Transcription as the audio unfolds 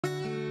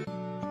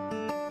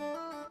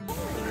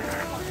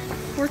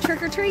We're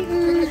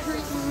trick-or-treating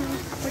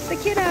with the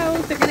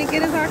kiddos. They're gonna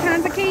get us all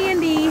kinds of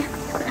candy.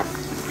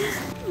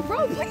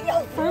 Bro, put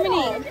your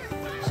Harmony,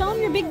 show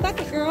them your big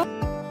bucket, girl.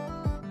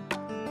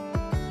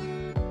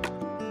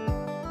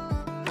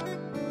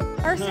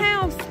 First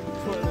house.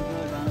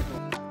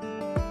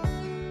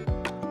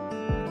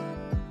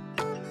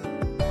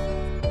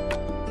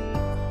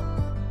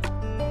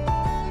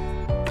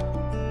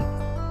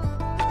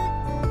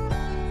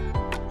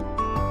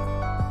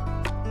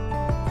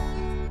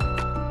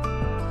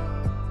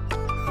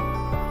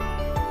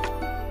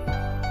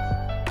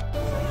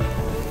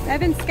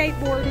 Evan's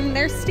skateboarding.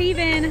 There's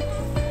Steven.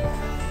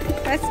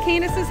 That's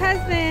Candace's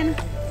husband.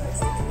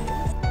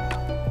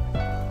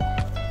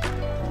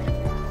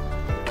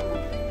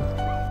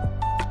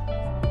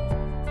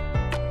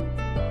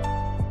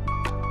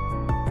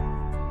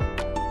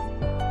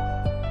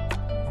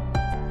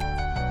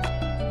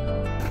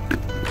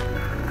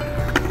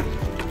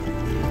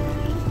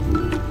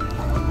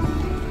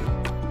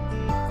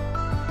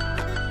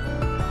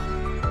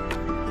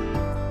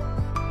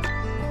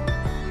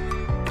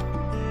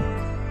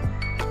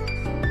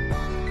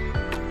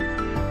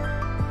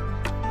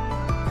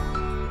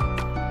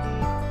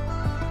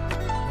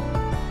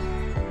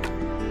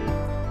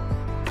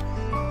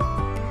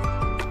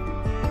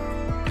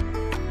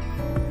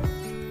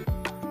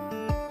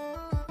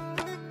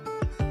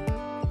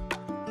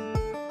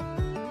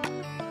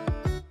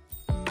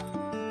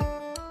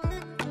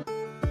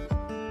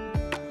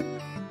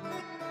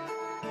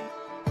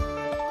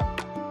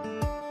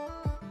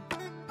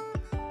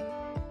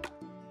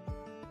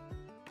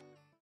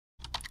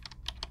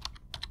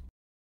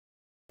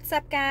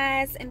 What's up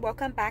guys, and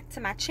welcome back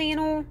to my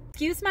channel.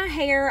 Excuse my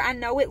hair, I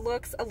know it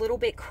looks a little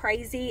bit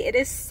crazy. It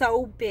is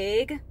so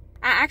big.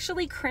 I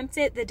actually crimped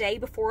it the day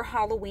before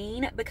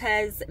Halloween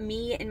because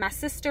me and my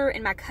sister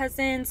and my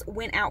cousins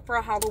went out for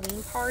a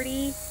Halloween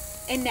party,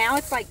 and now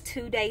it's like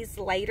 2 days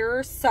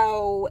later,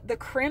 so the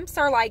crimps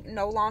are like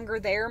no longer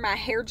there. My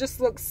hair just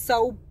looks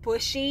so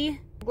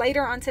bushy.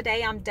 Later on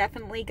today, I'm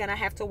definitely gonna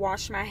have to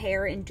wash my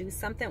hair and do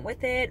something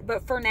with it,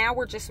 but for now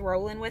we're just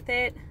rolling with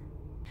it.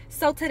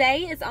 So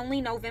today is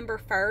only November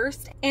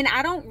 1st, and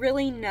I don't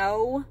really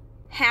know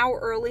how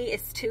early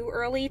is too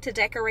early to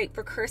decorate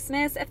for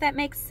Christmas, if that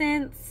makes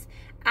sense.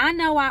 I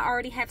know I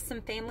already have some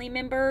family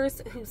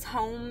members whose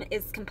home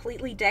is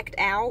completely decked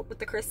out with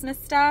the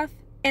Christmas stuff,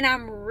 and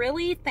I'm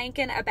really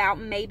thinking about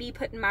maybe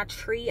putting my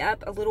tree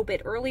up a little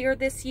bit earlier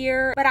this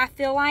year, but I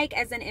feel like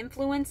as an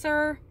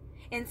influencer,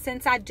 and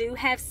since I do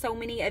have so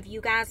many of you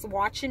guys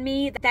watching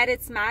me, that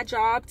it's my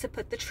job to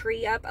put the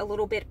tree up a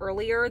little bit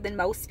earlier than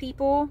most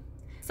people.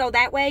 So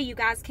that way you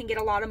guys can get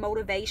a lot of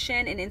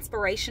motivation and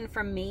inspiration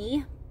from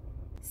me.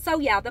 So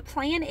yeah, the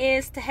plan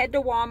is to head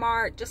to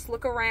Walmart, just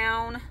look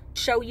around,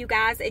 show you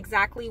guys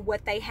exactly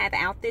what they have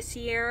out this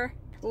year.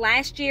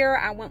 Last year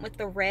I went with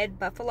the red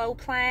buffalo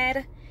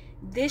plaid.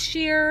 This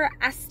year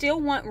I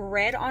still want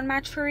red on my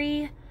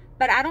tree,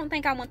 but I don't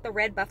think I want the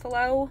red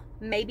buffalo.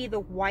 Maybe the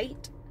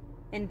white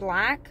and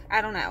black,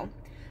 I don't know.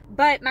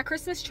 But my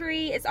Christmas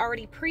tree is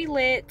already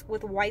pre-lit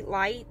with white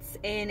lights,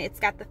 and it's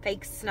got the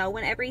fake snow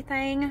and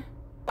everything.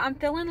 I'm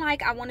feeling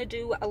like I want to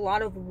do a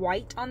lot of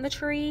white on the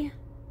tree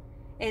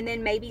and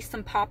then maybe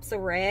some pops of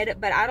red,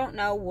 but I don't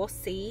know, we'll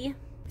see.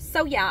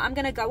 So yeah, I'm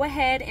gonna go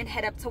ahead and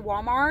head up to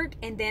Walmart,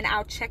 and then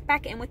I'll check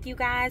back in with you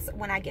guys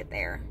when I get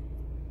there.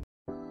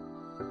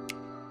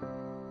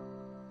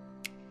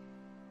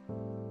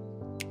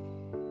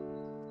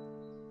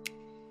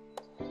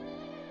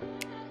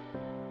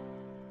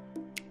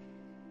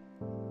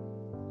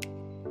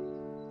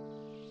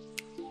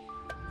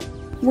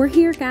 We're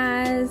here,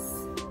 guys.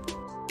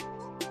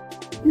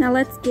 Now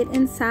let's get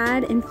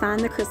inside and find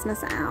the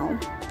Christmas owl.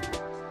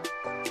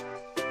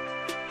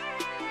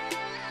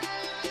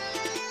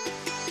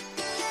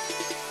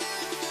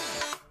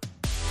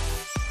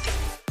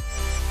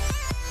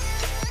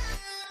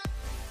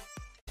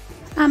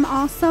 I'm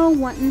also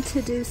wanting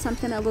to do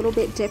something a little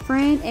bit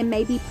different and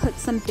maybe put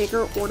some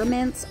bigger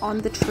ornaments on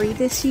the tree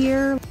this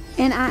year.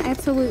 And I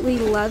absolutely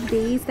love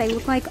these. They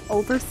look like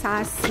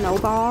oversized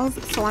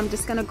snowballs, so I'm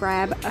just gonna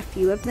grab a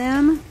few of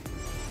them.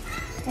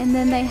 And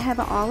then they have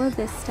all of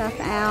this stuff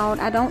out.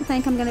 I don't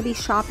think I'm going to be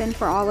shopping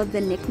for all of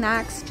the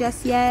knickknacks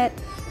just yet.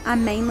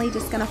 I'm mainly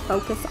just going to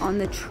focus on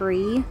the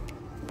tree.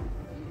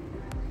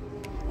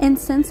 And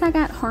since I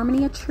got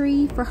Harmony a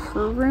tree for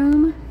her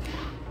room,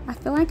 I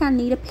feel like I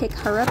need to pick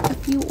her up a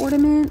few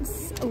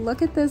ornaments.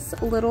 Look at this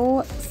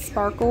little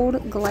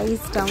sparkled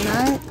glazed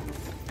donut.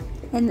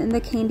 And then the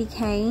candy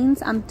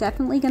canes. I'm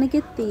definitely going to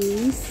get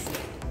these.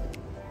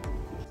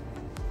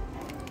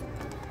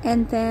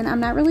 And then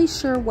I'm not really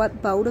sure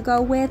what bow to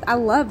go with. I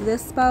love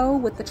this bow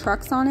with the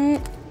trucks on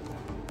it,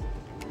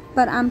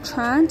 but I'm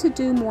trying to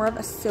do more of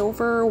a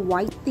silver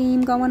white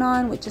theme going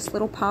on with just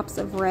little pops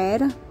of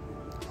red.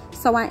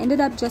 So I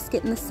ended up just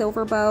getting the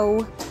silver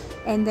bow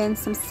and then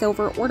some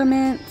silver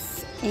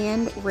ornaments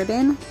and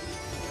ribbon.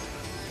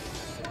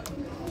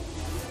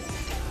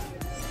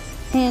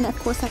 And of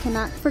course I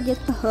cannot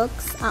forget the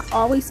hooks. I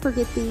always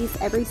forget these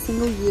every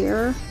single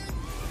year.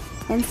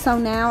 And so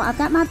now I've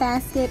got my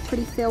basket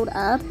pretty filled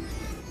up.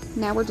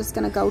 Now we're just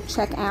gonna go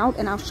check out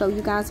and I'll show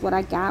you guys what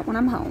I got when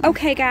I'm home.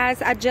 Okay guys,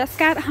 I just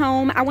got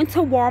home. I went to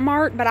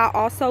Walmart, but I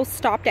also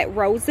stopped at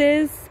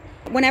Rose's.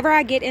 Whenever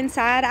I get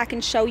inside, I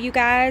can show you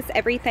guys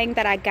everything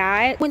that I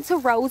got. Went to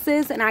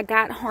Rose's and I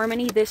got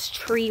Harmony this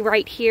tree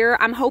right here.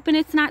 I'm hoping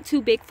it's not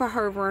too big for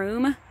her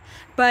room,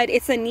 but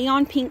it's a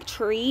neon pink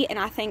tree and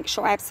I think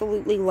she'll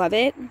absolutely love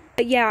it.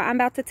 But yeah, I'm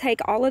about to take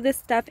all of this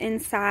stuff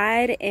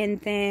inside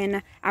and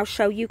then I'll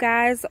show you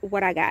guys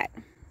what I got.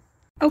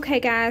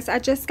 Okay guys, I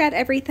just got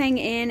everything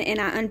in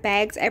and I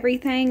unbagged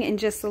everything and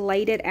just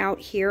laid it out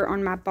here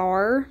on my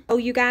bar. Oh,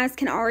 you guys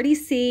can already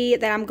see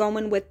that I'm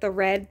going with the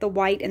red, the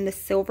white, and the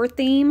silver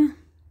theme.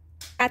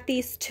 Got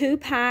these 2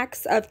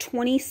 packs of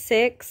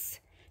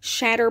 26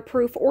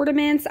 shatterproof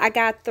ornaments. I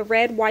got the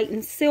red, white,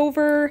 and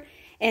silver,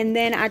 and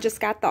then I just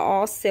got the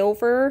all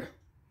silver.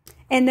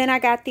 And then I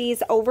got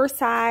these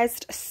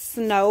oversized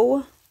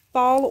snowball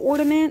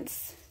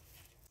ornaments.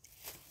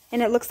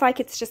 And it looks like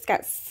it's just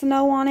got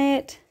snow on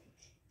it.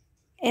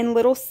 And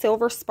little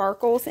silver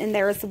sparkles in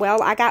there as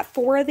well. I got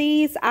 4 of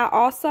these. I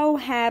also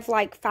have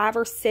like 5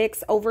 or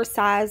 6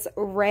 oversized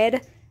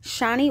red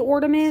shiny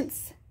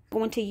ornaments I'm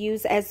going to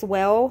use as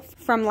well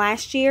from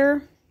last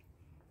year.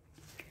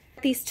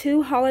 These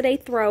 2 holiday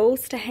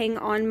throws to hang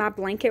on my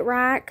blanket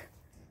rack.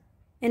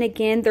 And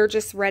again, they're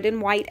just red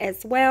and white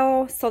as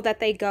well so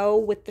that they go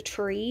with the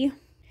tree.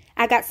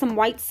 I got some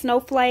white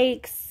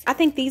snowflakes. I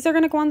think these are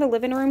going to go on the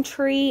living room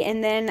tree.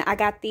 And then I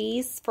got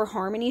these for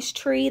Harmony's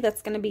tree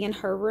that's going to be in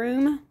her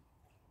room.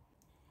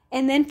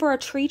 And then for a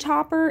tree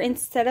topper,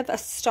 instead of a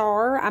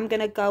star, I'm going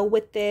to go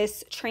with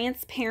this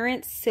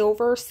transparent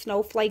silver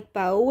snowflake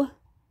bow.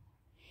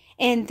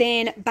 And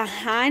then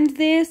behind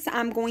this,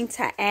 I'm going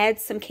to add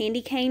some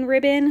candy cane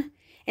ribbon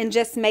and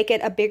just make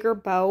it a bigger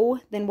bow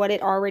than what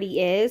it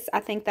already is. I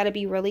think that'd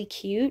be really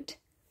cute.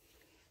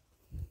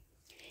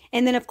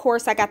 And then, of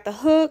course, I got the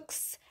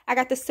hooks. I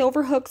got the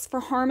silver hooks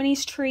for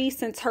Harmony's tree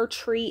since her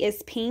tree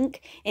is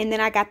pink. And then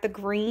I got the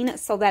green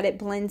so that it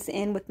blends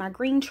in with my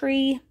green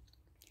tree.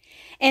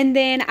 And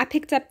then I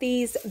picked up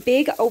these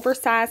big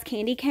oversized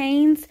candy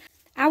canes.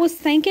 I was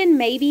thinking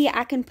maybe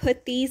I can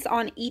put these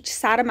on each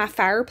side of my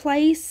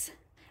fireplace.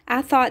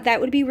 I thought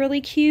that would be really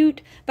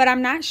cute, but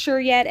I'm not sure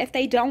yet. If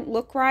they don't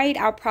look right,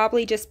 I'll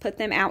probably just put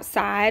them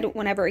outside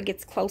whenever it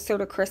gets closer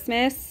to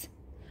Christmas,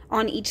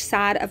 on each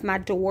side of my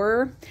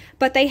door.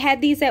 But they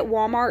had these at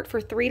Walmart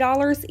for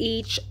 $3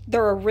 each.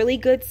 They're a really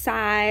good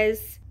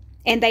size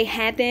and they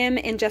had them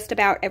in just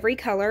about every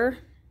color.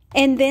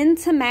 And then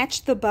to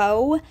match the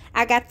bow,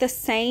 I got the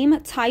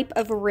same type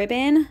of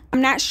ribbon.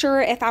 I'm not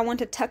sure if I want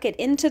to tuck it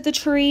into the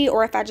tree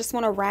or if I just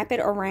want to wrap it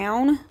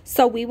around.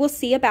 So we will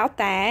see about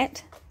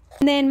that.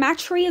 And then my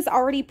tree is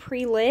already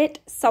pre-lit,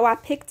 so I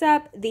picked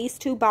up these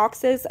 2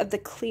 boxes of the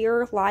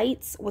clear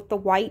lights with the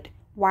white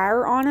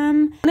wire on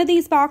them. One of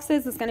these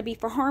boxes is going to be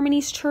for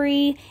Harmony's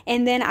tree,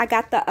 and then I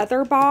got the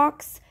other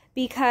box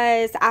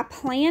because I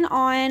plan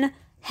on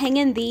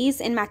hanging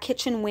these in my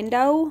kitchen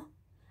window.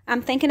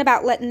 I'm thinking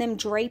about letting them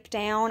drape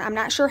down. I'm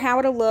not sure how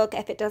it'll look.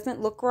 If it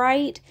doesn't look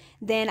right,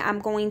 then I'm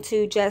going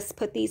to just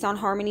put these on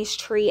Harmony's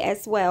tree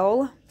as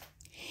well.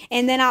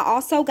 And then I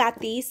also got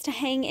these to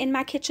hang in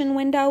my kitchen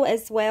window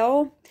as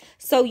well.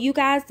 So you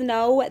guys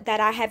know that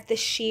I have the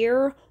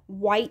sheer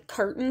white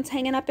curtains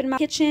hanging up in my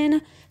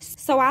kitchen.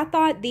 So I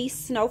thought these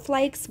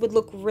snowflakes would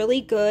look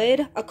really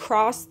good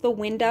across the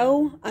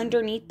window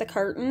underneath the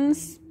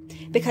curtains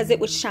because it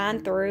would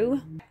shine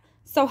through.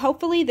 So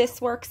hopefully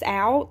this works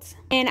out.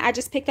 And I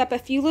just picked up a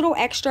few little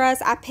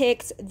extras. I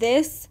picked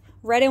this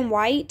red and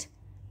white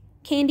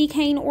candy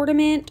cane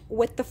ornament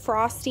with the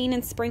frosting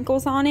and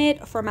sprinkles on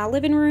it for my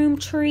living room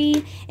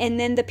tree, and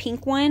then the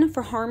pink one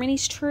for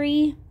Harmony's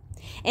tree.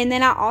 And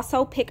then I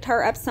also picked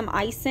her up some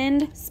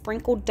icing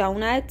sprinkled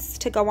donuts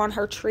to go on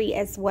her tree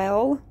as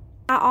well.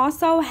 I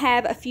also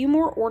have a few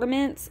more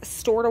ornaments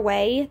stored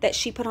away that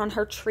she put on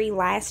her tree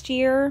last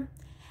year.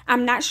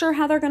 I'm not sure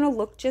how they're going to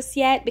look just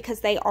yet because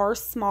they are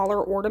smaller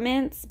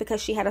ornaments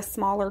because she had a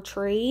smaller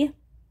tree.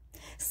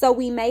 So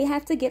we may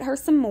have to get her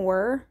some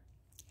more.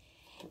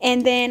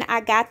 And then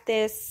I got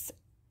this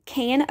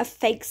can of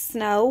fake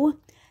snow.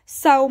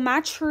 So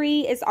my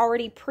tree is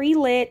already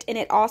pre-lit and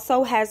it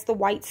also has the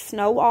white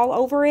snow all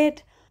over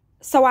it.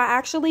 So I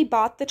actually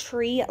bought the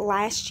tree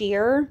last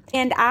year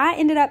and I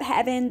ended up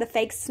having the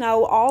fake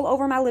snow all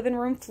over my living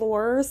room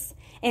floors.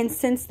 And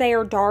since they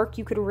are dark,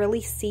 you could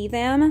really see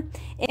them.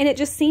 And it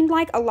just seemed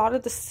like a lot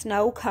of the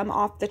snow come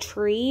off the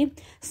tree.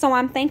 So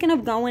I'm thinking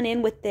of going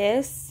in with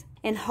this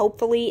and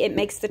hopefully it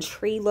makes the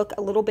tree look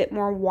a little bit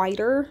more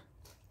whiter.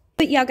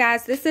 But yeah,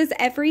 guys, this is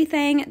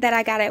everything that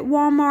I got at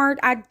Walmart.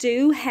 I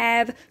do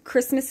have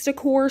Christmas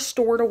decor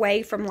stored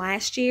away from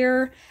last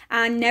year.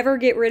 I never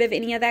get rid of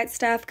any of that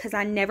stuff because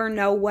I never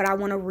know what I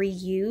want to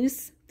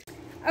reuse.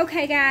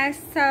 Okay, guys,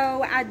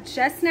 so I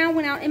just now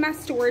went out in my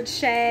storage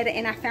shed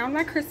and I found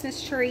my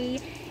Christmas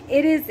tree.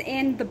 It is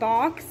in the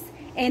box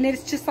and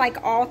it's just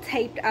like all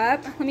taped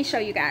up. Let me show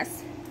you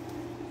guys.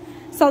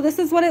 So this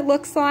is what it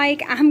looks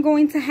like. I'm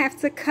going to have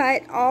to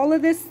cut all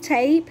of this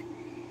tape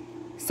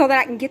so that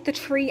I can get the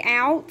tree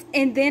out,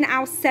 and then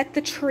I'll set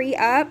the tree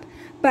up.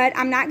 But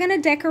I'm not going to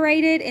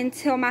decorate it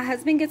until my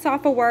husband gets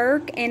off of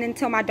work and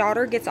until my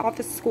daughter gets off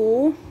of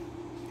school.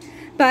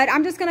 But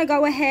I'm just going to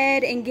go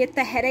ahead and get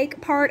the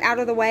headache part out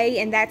of the way,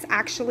 and that's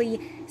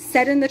actually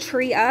setting the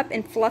tree up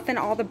and fluffing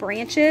all the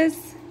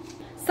branches.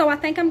 So I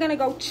think I'm going to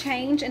go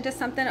change into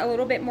something a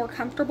little bit more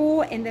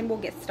comfortable, and then we'll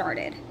get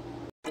started.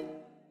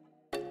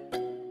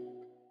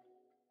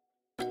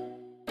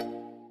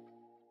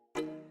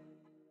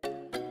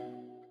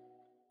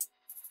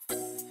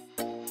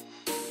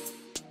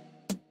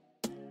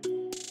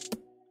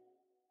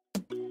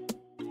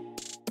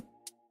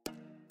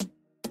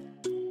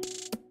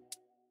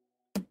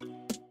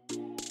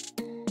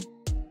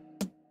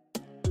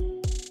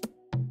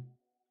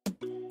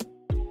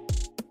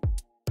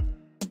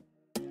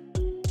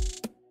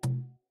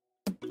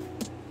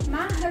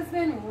 My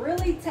husband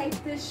really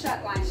taped this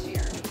shut last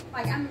year.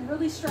 Like, I'm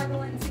really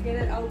struggling to get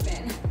it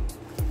open.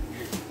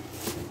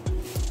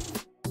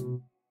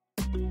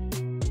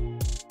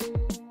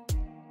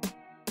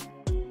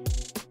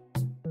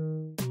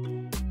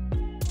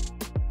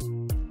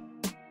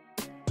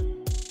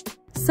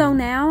 So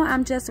now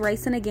I'm just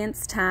racing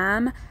against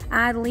time.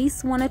 I at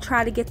least want to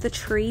try to get the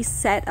tree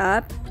set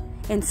up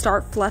and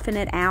start fluffing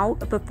it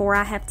out before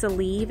I have to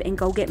leave and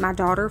go get my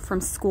daughter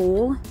from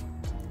school.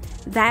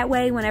 That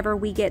way, whenever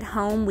we get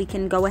home, we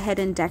can go ahead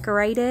and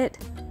decorate it.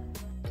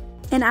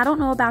 And I don't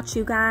know about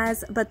you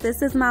guys, but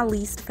this is my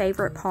least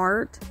favorite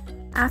part.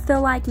 I feel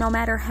like no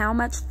matter how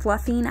much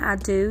fluffing I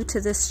do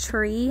to this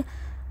tree,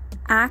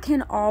 I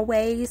can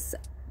always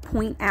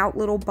point out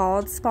little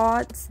bald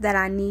spots that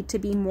I need to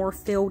be more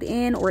filled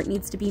in, or it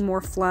needs to be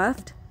more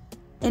fluffed.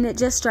 And it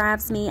just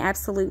drives me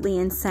absolutely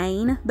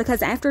insane,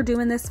 because after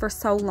doing this for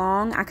so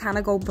long, I kind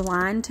of go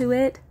blind to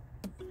it.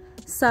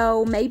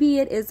 So maybe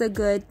it is a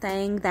good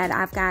thing that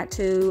I've got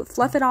to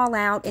fluff it all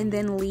out and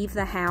then leave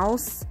the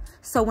house.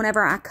 So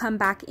whenever I come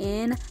back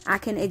in, I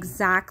can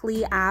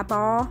exactly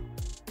eyeball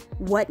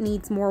what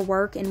needs more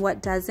work and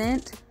what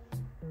doesn't.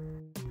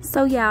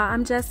 So yeah,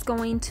 I'm just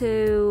going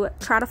to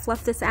try to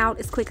fluff this out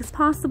as quick as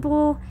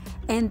possible.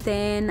 And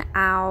then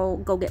I'll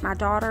go get my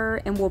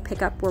daughter and we'll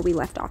pick up where we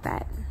left off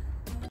at.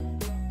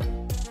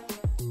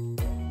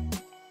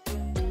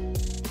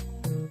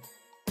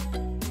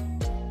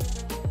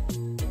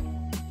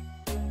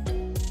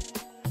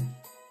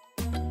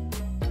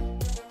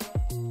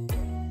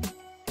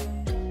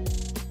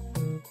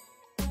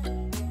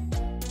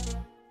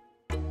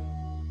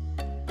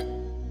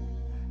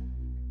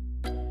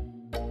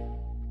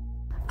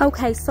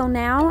 Okay, so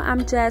now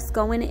I'm just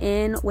going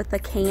in with a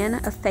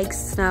can of fake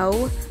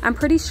snow. I'm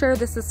pretty sure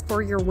this is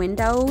for your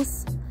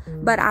windows,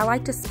 but I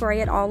like to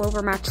spray it all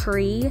over my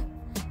tree.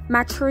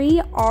 My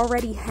tree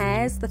already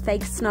has the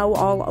fake snow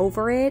all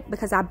over it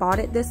because I bought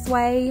it this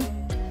way,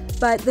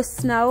 but the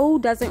snow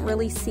doesn't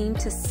really seem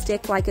to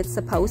stick like it's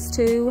supposed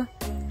to.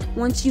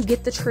 Once you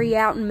get the tree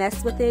out and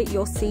mess with it,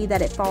 you'll see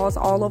that it falls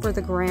all over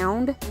the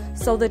ground.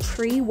 So the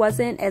tree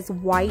wasn't as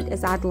white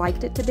as I'd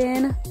liked it to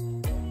be.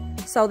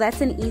 So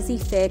that's an easy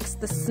fix.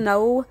 The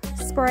snow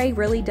spray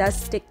really does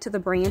stick to the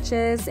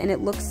branches and it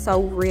looks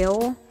so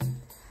real.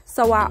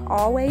 So I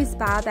always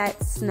buy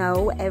that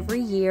snow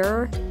every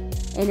year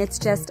and it's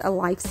just a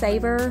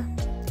lifesaver.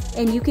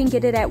 And you can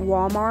get it at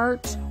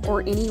Walmart or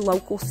any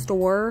local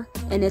store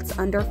and it's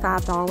under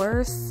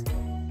 $5.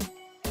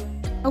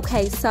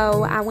 Okay,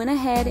 so I went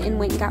ahead and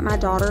went and got my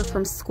daughter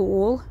from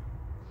school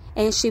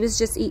and she was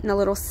just eating a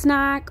little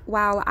snack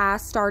while I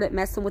started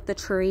messing with the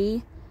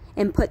tree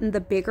and putting the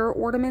bigger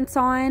ornaments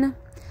on.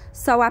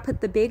 So I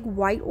put the big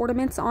white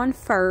ornaments on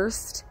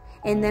first,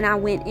 and then I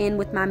went in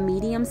with my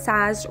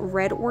medium-sized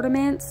red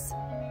ornaments,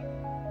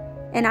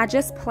 and I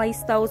just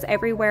placed those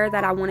everywhere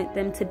that I wanted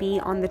them to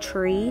be on the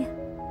tree.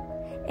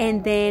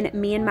 And then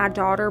me and my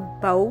daughter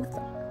both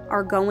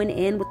are going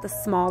in with the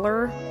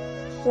smaller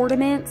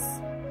ornaments,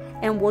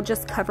 and we'll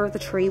just cover the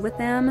tree with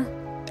them.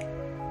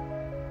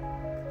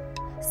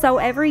 So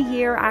every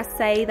year I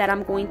say that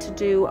I'm going to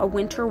do a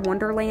winter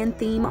wonderland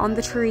theme on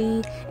the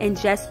tree and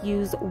just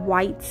use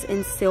whites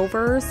and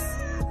silvers.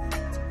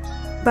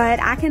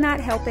 But I cannot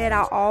help it.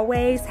 I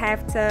always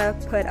have to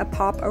put a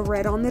pop of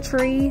red on the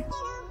tree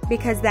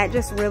because that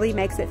just really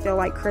makes it feel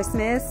like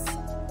Christmas.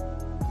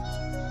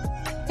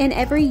 And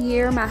every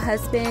year my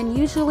husband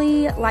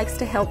usually likes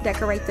to help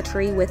decorate the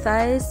tree with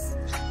us,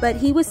 but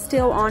he was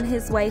still on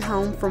his way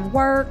home from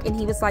work and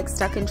he was like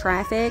stuck in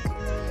traffic.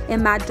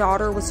 And my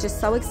daughter was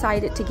just so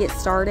excited to get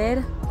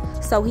started.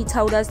 So he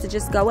told us to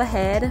just go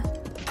ahead.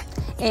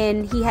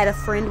 And he had a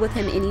friend with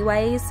him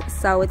anyways.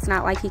 So it's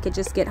not like he could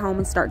just get home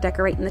and start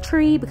decorating the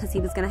tree because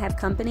he was going to have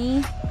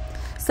company.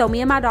 So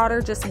me and my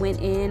daughter just went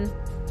in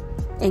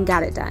and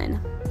got it done.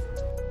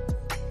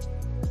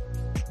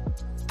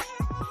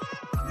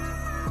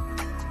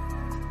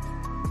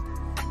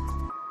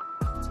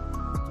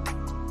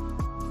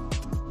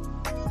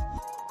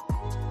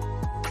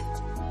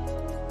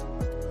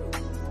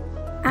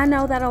 I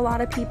know that a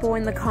lot of people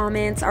in the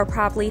comments are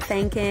probably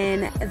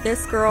thinking,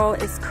 this girl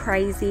is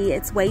crazy.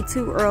 It's way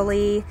too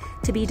early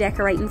to be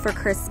decorating for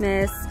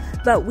Christmas.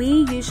 But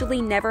we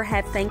usually never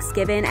have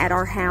Thanksgiving at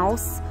our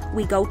house.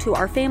 We go to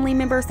our family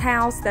member's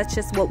house. That's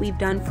just what we've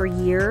done for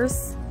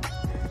years.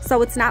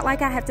 So it's not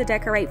like I have to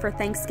decorate for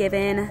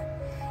Thanksgiving.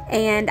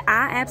 And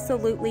I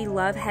absolutely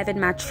love having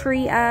my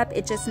tree up.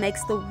 It just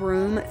makes the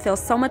room feel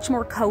so much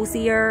more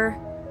cozier.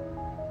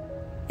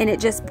 And it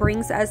just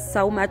brings us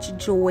so much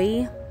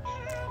joy.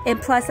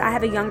 And plus, I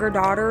have a younger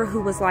daughter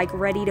who was like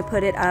ready to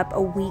put it up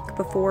a week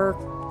before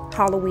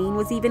Halloween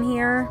was even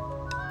here.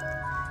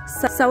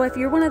 So if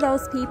you're one of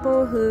those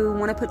people who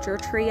want to put your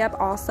tree up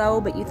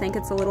also, but you think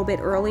it's a little bit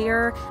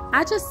earlier,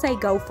 I just say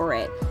go for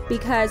it.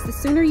 Because the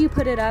sooner you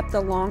put it up,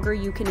 the longer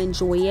you can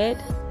enjoy it.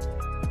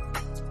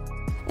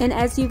 And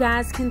as you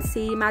guys can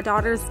see, my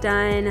daughter's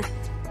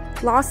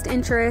lost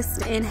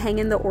interest in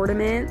hanging the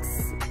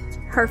ornaments.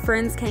 Her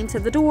friends came to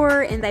the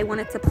door and they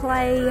wanted to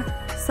play,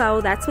 so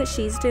that's what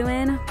she's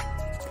doing.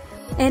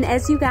 And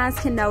as you guys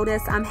can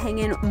notice, I'm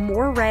hanging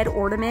more red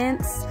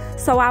ornaments.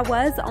 So I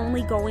was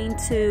only going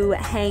to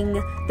hang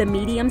the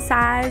medium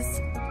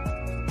size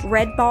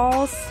red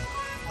balls,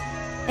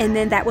 and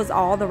then that was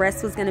all. The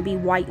rest was going to be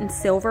white and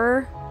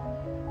silver.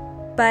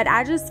 But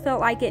I just felt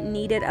like it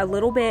needed a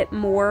little bit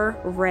more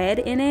red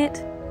in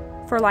it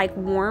for like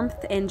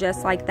warmth and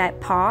just like that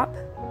pop.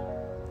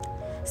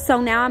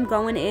 So now I'm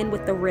going in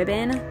with the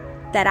ribbon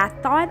that I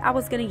thought I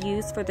was going to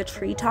use for the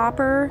tree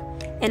topper,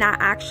 and I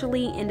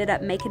actually ended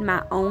up making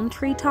my own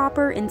tree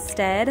topper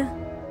instead.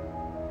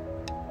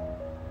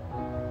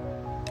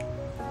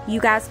 You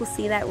guys will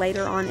see that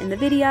later on in the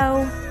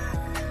video.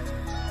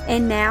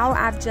 And now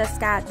I've just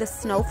got the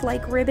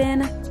snowflake ribbon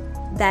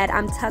that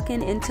I'm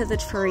tucking into the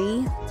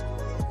tree.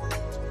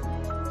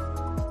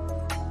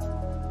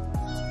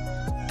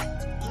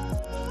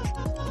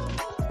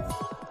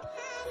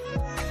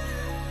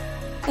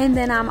 And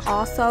then I'm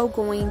also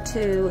going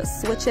to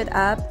switch it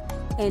up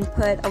and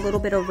put a little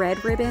bit of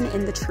red ribbon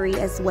in the tree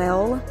as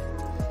well.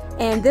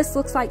 And this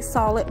looks like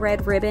solid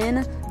red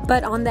ribbon,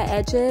 but on the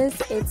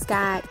edges it's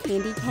got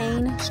candy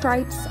cane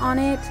stripes on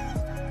it.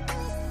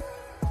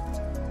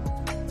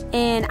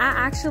 And I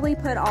actually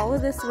put all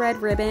of this red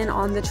ribbon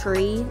on the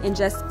tree and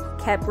just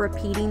kept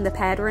repeating the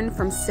pattern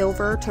from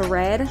silver to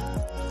red.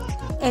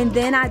 And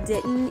then I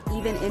didn't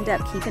even end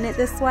up keeping it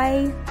this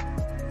way.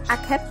 I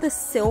kept the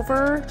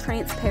silver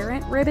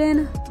transparent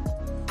ribbon,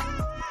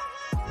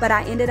 but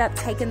I ended up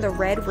taking the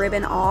red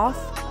ribbon off,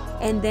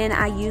 and then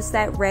I used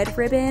that red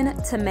ribbon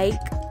to make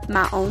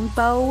my own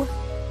bow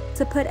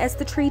to put as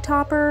the tree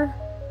topper.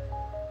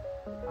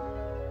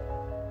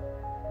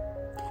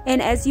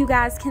 And as you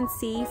guys can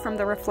see from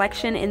the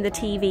reflection in the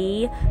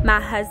TV, my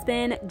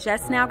husband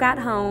just now got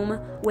home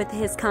with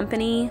his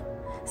company,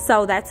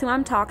 so that's who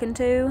I'm talking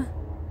to.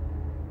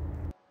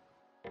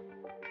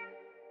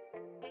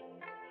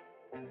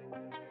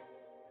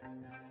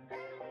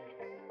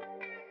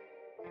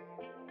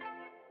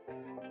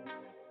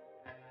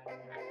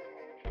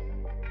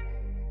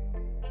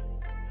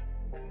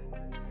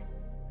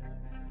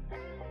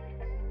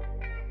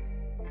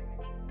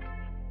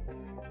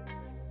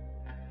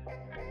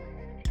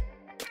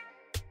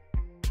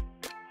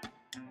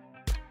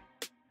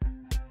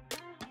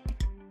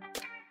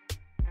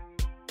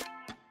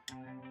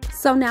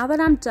 So now that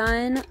I'm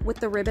done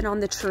with the ribbon on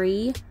the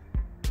tree,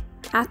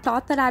 I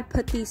thought that I'd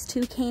put these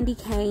 2 candy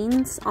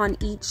canes on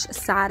each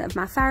side of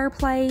my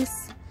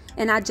fireplace,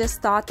 and I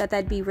just thought that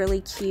that'd be really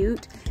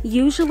cute.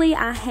 Usually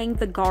I hang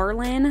the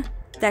garland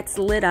that's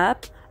lit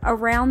up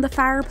around the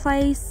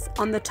fireplace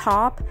on the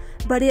top,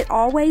 but it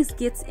always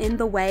gets in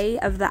the way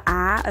of the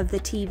eye of the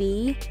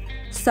TV,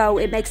 so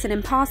it makes it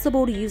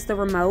impossible to use the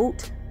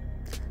remote.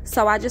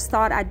 So I just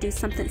thought I'd do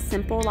something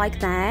simple like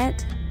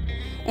that.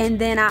 And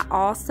then I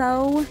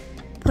also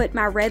put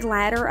my red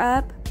ladder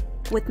up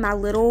with my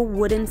little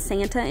wooden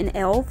Santa and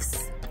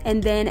elves.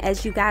 And then,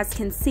 as you guys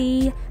can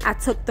see, I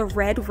took the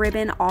red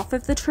ribbon off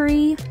of the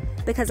tree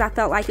because I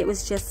felt like it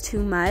was just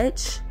too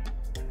much.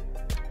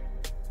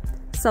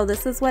 So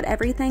this is what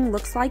everything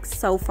looks like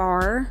so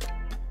far.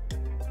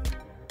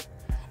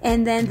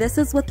 And then this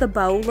is what the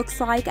bow looks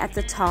like at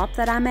the top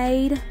that I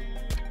made.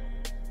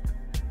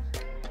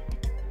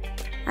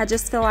 I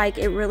just feel like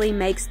it really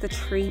makes the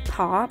tree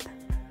pop,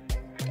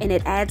 and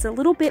it adds a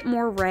little bit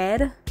more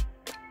red.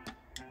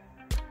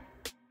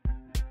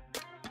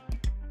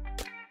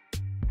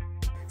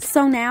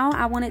 So now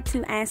I wanted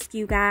to ask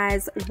you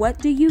guys, what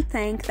do you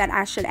think that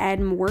I should add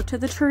more to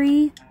the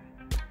tree?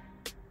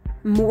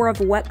 More of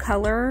what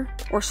color?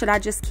 Or should I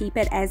just keep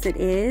it as it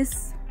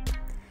is?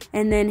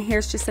 And then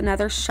here's just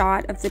another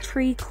shot of the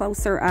tree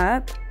closer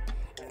up.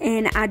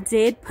 And I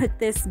did put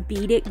this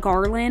beaded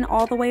garland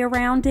all the way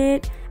around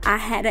it. I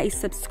had a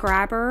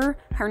subscriber,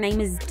 her name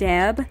is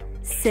Deb,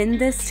 send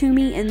this to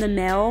me in the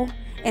mail,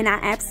 and I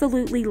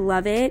absolutely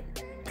love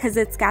it because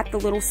it's got the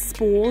little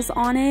spools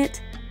on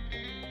it,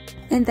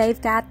 and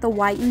they've got the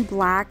white and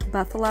black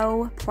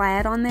buffalo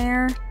plaid on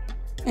there,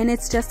 and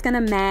it's just gonna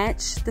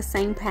match the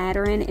same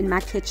pattern in my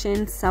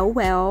kitchen so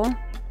well.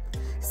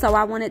 So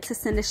I wanted to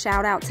send a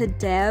shout out to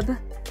Deb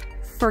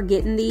for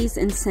getting these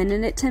and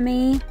sending it to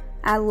me.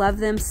 I love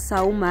them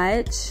so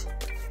much.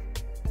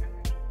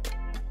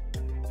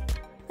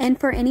 And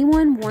for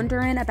anyone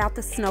wondering about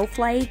the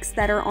snowflakes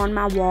that are on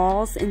my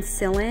walls and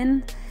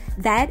ceiling,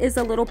 that is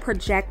a little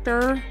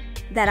projector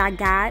that I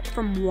got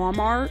from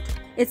Walmart.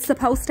 It's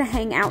supposed to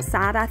hang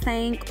outside, I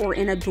think, or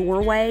in a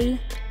doorway.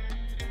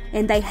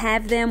 And they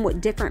have them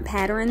with different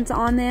patterns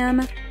on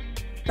them.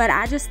 But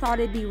I just thought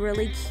it'd be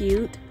really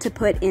cute to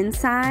put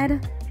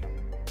inside.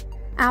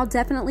 I'll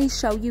definitely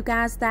show you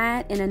guys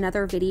that in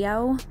another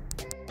video.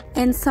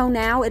 And so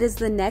now it is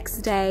the next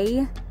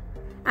day.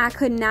 I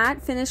could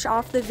not finish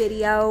off the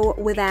video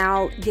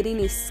without getting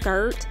a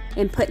skirt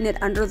and putting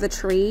it under the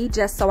tree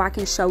just so I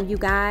can show you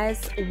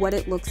guys what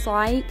it looks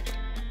like.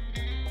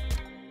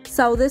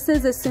 So this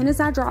is as soon as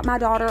I dropped my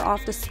daughter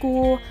off to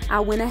school, I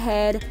went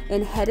ahead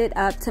and headed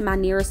up to my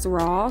nearest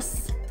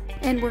Ross.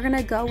 And we're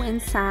gonna go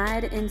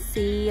inside and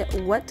see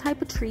what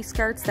type of tree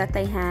skirts that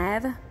they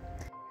have.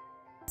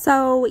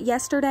 So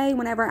yesterday,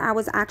 whenever I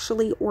was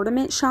actually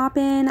ornament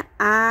shopping,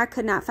 I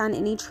could not find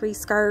any tree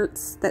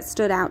skirts that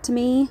stood out to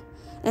me.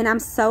 And I'm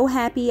so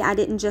happy I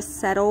didn't just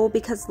settle,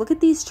 because look at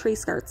these tree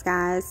skirts,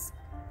 guys.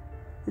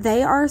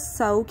 They are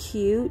so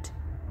cute.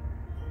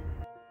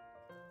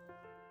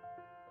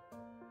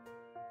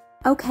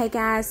 Okay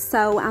guys,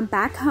 so I'm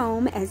back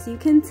home, as you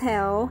can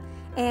tell,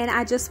 and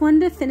I just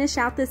wanted to finish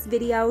out this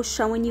video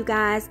showing you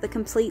guys the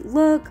complete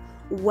look,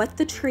 what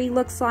the tree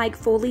looks like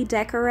fully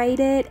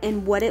decorated,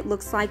 and what it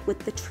looks like with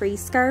the tree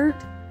skirt.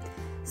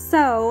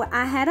 So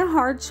I had a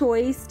hard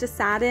choice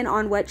deciding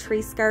on what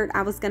tree skirt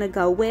I was gonna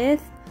go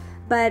with,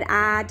 but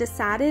I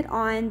decided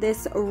on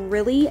this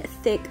really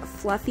thick,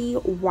 fluffy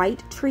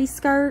white tree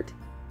skirt.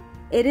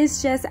 It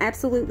is just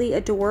absolutely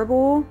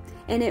adorable,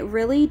 and it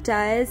really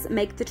does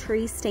make the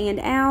tree stand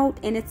out,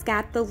 and it's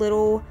got the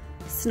little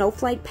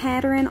snowflake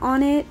pattern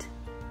on it.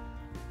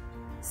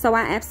 So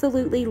I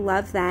absolutely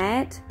love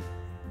that.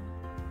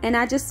 And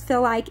I just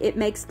feel like it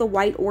makes the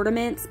white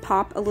ornaments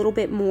pop a little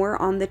bit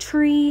more on the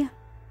tree.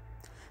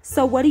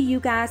 So what do you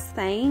guys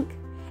think?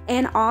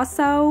 And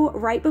also,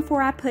 right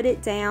before I put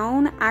it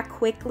down, I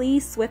quickly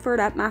Swiffered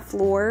up my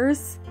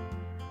floors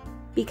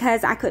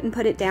because I couldn't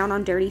put it down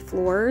on dirty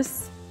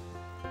floors.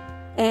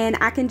 And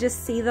I can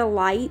just see the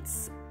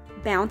lights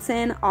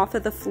bouncing off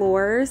of the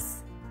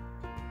floors.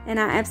 And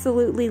I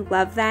absolutely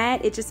love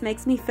that. It just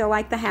makes me feel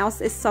like the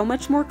house is so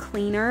much more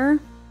cleaner.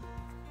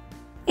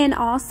 And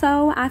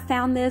also, I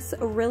found this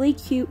really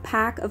cute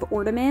pack of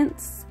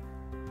ornaments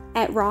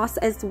at Ross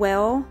as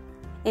well.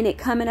 And it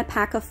come in a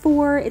pack of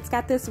 4. It's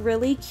got this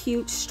really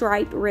cute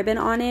striped ribbon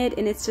on it,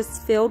 and it's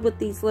just filled with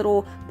these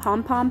little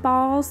pom-pom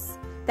balls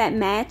that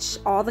match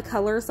all the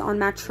colors on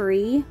my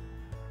tree.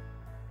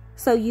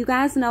 So you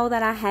guys know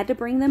that I had to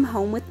bring them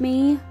home with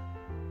me.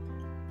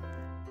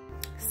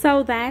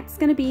 So that's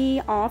going to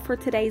be all for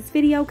today's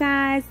video,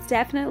 guys.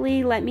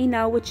 Definitely let me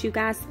know what you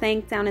guys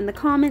think down in the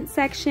comment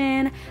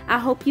section. I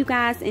hope you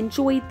guys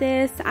enjoyed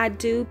this. I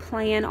do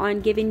plan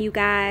on giving you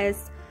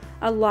guys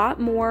a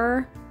lot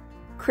more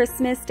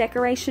Christmas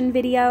decoration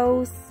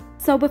videos.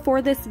 So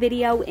before this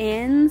video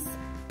ends,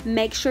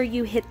 make sure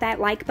you hit that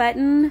like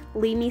button.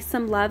 Leave me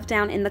some love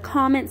down in the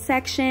comment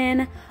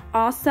section.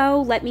 Also,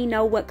 let me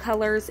know what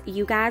colors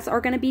you guys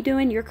are going to be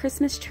doing your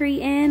Christmas tree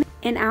in.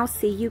 And I'll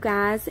see you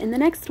guys in the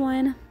next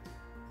one.